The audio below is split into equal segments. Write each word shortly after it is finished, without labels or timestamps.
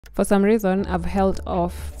For some reason, I've held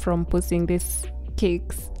off from posting these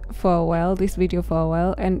cakes for a while, this video for a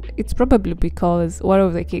while, and it's probably because one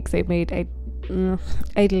of the cakes I made,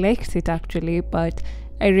 I liked it actually, but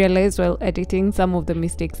I realized while editing some of the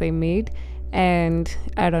mistakes I made, and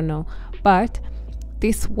I don't know. But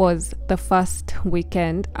this was the first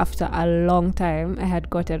weekend after a long time I had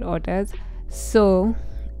gotten orders, so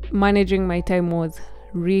managing my time was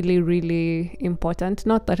really important.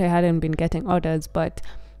 Not that I hadn't been getting orders, but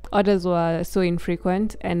orders were so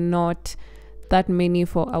infrequent and not that many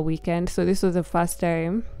for a weekend. So this was the first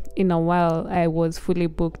time in a while I was fully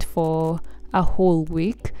booked for a whole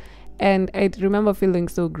week, and I remember feeling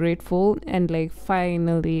so grateful and like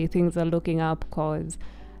finally things are looking up, because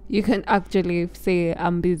you can actually say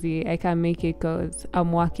I'm busy, I can't make it because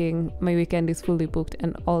I'm working, my weekend is fully booked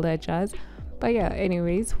and all that jazz. But yeah,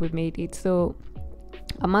 anyways, we made it. So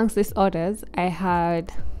amongst these orders, I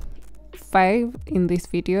had 5 in this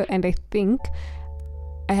video, and I think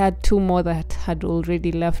I had 2 more that had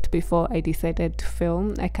already left before I decided to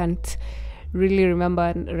film. I can't really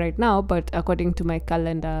remember right now, but according to my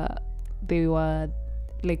calendar, they were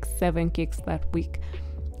like 7 cakes that week.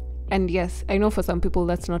 And yes, I know for some people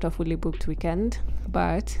that's not a fully booked weekend,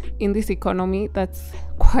 but in this economy, that's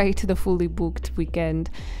quite the fully booked weekend.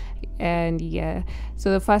 And yeah,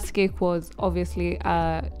 so the first cake was obviously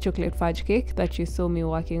a chocolate fudge cake that you saw me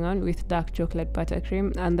working on with dark chocolate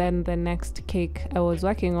buttercream, and then the next cake I was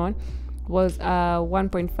working on was a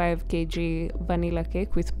 1.5 kg vanilla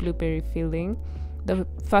cake with blueberry filling. The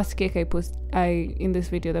first cake in this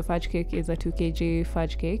video, the fudge cake, is a 2 kg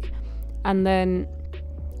fudge cake, and then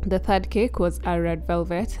the third cake was a red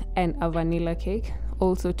velvet and a vanilla cake,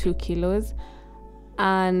 also 2 kilos.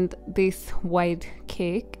 And this white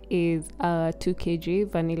cake is a 2 kg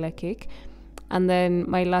vanilla cake. And then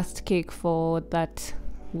my last cake for that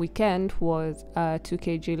weekend was a 2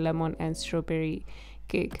 kg lemon and strawberry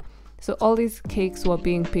cake. So all these cakes were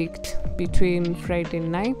being picked between Friday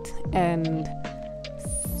night and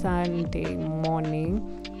Sunday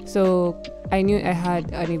morning. So I knew I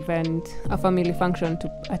had an event, a family function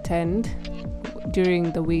to attend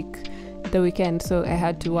during the weekend, so I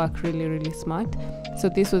had to work really smart. So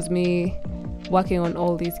this was me working on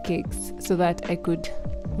all these cakes so that I could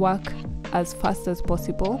work as fast as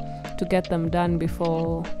possible to get them done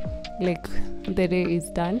before like the day is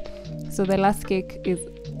done. So the last cake is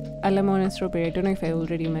a lemon and strawberry. I don't know if I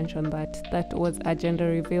already mentioned that was a gender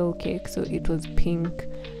reveal cake, so it was pink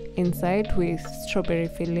inside with strawberry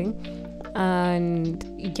filling. And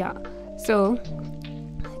yeah, so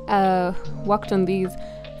worked on these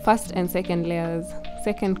first and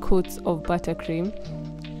second coats of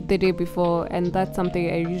buttercream the day before, and that's something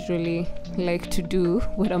I usually like to do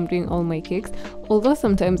when I'm doing all my cakes, although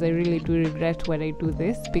sometimes I really do regret when I do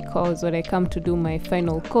this, because when I come to do my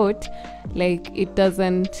final coat, like it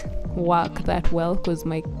doesn't work that well, because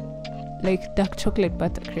my like dark chocolate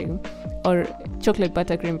buttercream or chocolate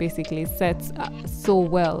buttercream basically sets so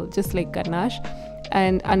well, just like ganache.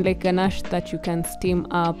 And unlike ganache that you can steam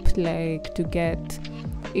up like to get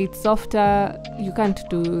it softer, you can't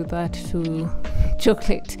do that to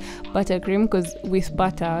chocolate buttercream, because with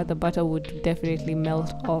butter, the butter would definitely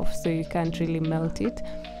melt off, so you can't really melt it,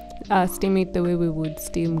 steam it the way we would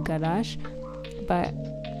steam ganache. But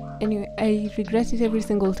anyway, I regret it every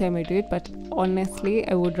single time I do it, but honestly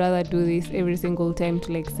I would rather do this every single time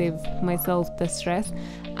to like save myself the stress.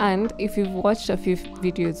 And if you've watched a few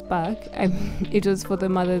videos back, it was for the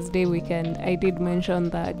Mother's Day weekend, I did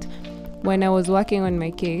mention that when I was working on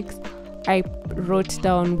my cakes, I wrote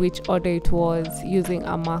down which order it was using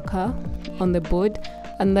a marker on the board,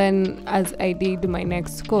 and then as I did my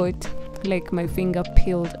next coat, like my finger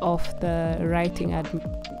peeled off the writing I'd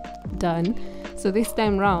done. So this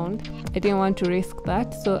time round, I didn't want to risk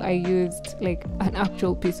that, so I used like an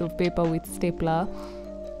actual piece of paper with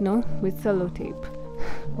with sellotape.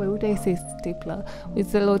 Why would I say stapler?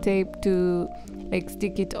 With sellotape to like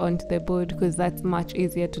stick it onto the board, because that's much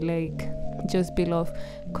easier to like just peel off,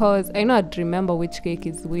 because I know I'd remember which cake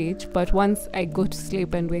is which, but once I go to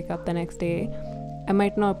sleep and wake up the next day, I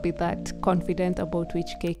might not be that confident about which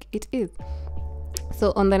cake it is.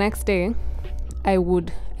 So on the next day, I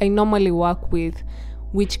normally work with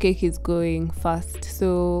which cake is going first.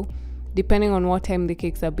 So depending on what time the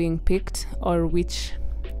cakes are being picked or which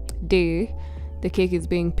day the cake is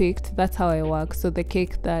being picked, that's how I work. So the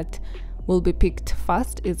cake that will be picked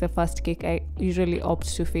first is the first cake I usually opt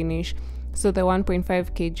to finish. So the 1.5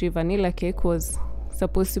 kg vanilla cake was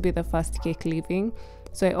supposed to be the first cake leaving,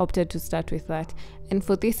 so I opted to start with that. And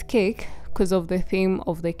for this cake, because of the theme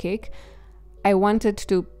of the cake, I wanted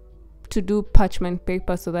to do parchment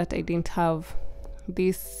paper so that I didn't have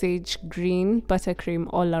this sage green buttercream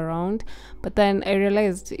all around, but then I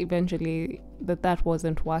realized eventually that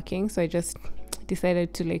wasn't working, so I just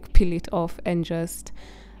decided to like peel it off and just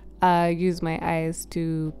use my eyes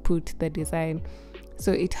to put the design.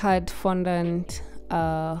 So it had fondant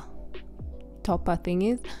topper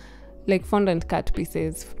thingies, like fondant cut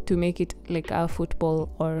pieces to make it like a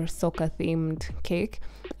football or soccer themed cake,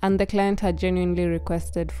 and the client had genuinely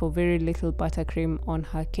requested for very little buttercream on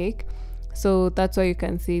her cake, so that's why you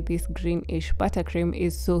can see this greenish buttercream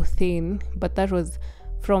is so thin. But that was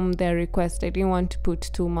from their request. I didn't want to put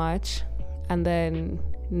too much and then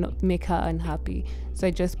not make her unhappy, so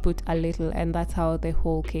I just put a little, and that's how the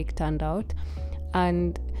whole cake turned out.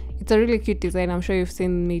 And it's a really cute design. I'm sure you've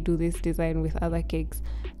seen me do this design with other cakes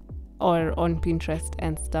or on Pinterest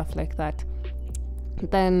and stuff like that.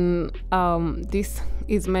 Then this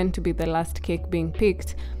is meant to be the last cake being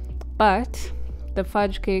picked, but the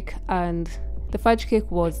fudge cake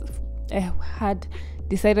was, I had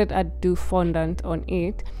decided I'd do fondant on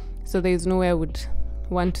it, so there's no way I would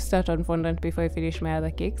want to start on fondant before I finish my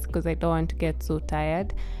other cakes, because I don't want to get so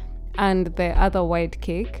tired. And the other white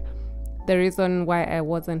cake, the reason why I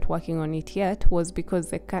wasn't working on it yet was because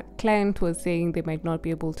the client was saying they might not be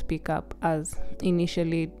able to pick up as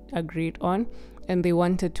initially agreed on, and they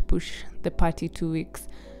wanted to push the party 2 weeks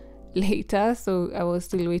later, so I was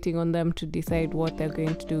still waiting on them to decide what they're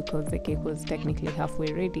going to do, because the cake was technically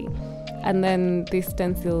halfway ready. And then this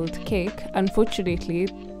stenciled cake, unfortunately,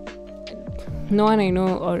 no one I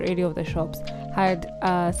know or any of the shops had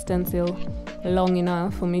a stencil long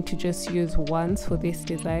enough for me to just use once for this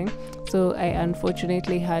design, so I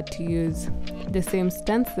unfortunately had to use the same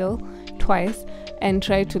stencil twice and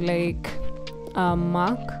try to like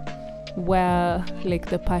mark where like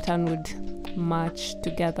the pattern would match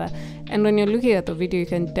together. And when you're looking at the video, you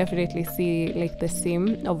can definitely see like the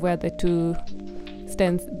seam of where the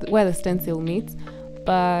stencil meets,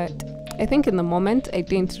 but I think in the moment I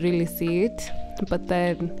didn't really see it, but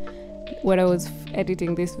then when I was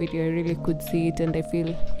editing this video I really could see it, and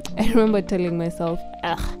I remember telling myself,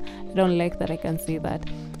 I don't like that I can see that.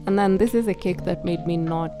 And then this is a cake that made me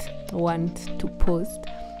not want to post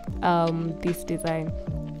this design.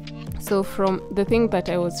 So from the thing that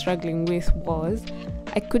I was struggling with was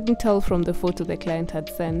I couldn't tell from the photo the client had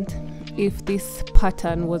sent if this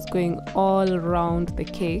pattern was going all around the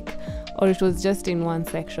cake or it was just in one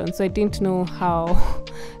section. So I didn't know how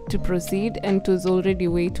to proceed, and it was already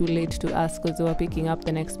way too late to ask because they were picking up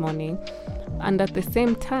the next morning. And at the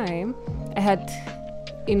same time,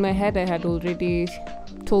 in my head I had already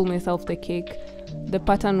told myself the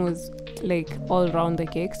pattern was like all around the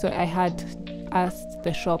cake, so I had asked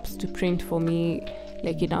the shops to print for me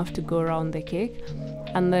like enough to go around the cake,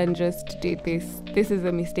 and then just did this is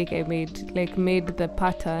a mistake I made, like made the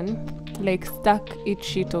pattern, like stuck each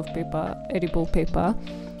sheet of paper, edible paper,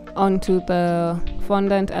 onto the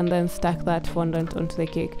fondant and then stuck that fondant onto the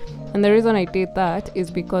cake. And the reason I did that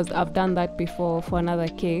is because I've done that before for another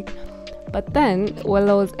cake, but then while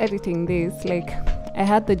I was editing this, like I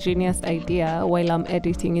had the genius idea while I'm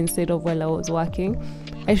editing instead of while I was working.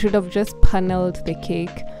 I should have just paneled the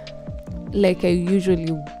cake like I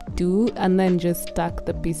usually do and then just stuck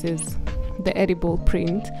the pieces, the edible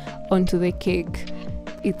print, onto the cake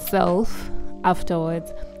itself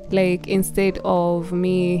afterwards. Like instead of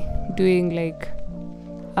me doing like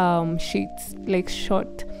sheets, like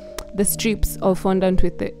the strips of fondant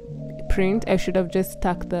with the print, I should have just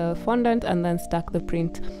stuck the fondant and then stuck the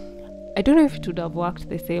print. I don't know if it would have worked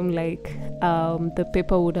the same, like the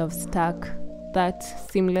paper would have stuck that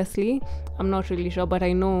seamlessly. I'm not really sure, but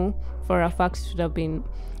I know for a fact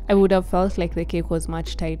I would have felt like the cake was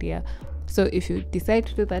much tidier. So if you decide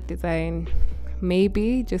to do that design,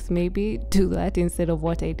 maybe, just maybe, do that instead of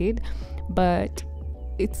what I did. But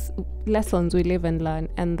it's lessons we live and learn,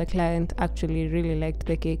 and the client actually really liked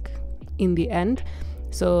the cake in the end,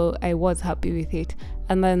 so I was happy with it.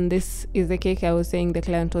 And then this is the cake I was saying the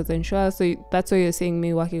client wasn't sure, so that's why you're seeing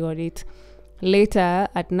me working on it later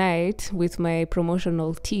at night with my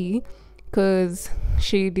promotional tea, because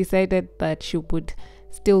she decided that she would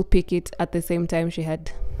still pick it at the same time she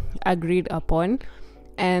had agreed upon,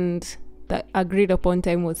 and the agreed upon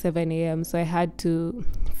time was 7 a.m. so I had to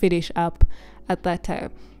finish up at that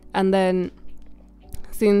time. And then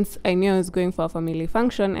since I knew I was going for a family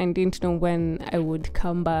function and didn't know when I would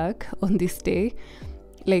come back on this day,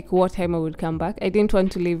 like what time I would come back, I didn't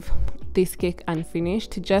want to leave this cake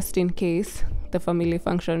unfinished just in case the family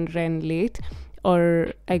function ran late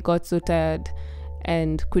or I got so tired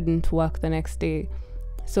and couldn't work the next day.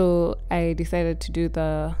 So I decided to do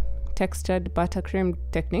the textured buttercream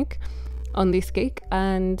technique, on this cake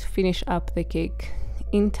and finish up the cake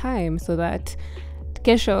in time, so that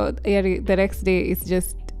kesho, the next day, is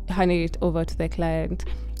just handing it over to the client.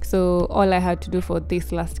 So all I had to do for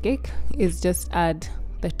this last cake is just add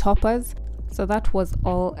the toppers. So that was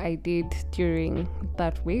all I did during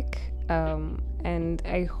that week. And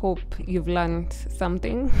I hope you've learned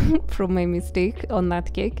something from my mistake on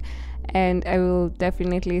that cake. And I will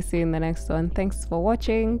definitely see you in the next one. Thanks for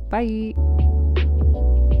watching. Bye.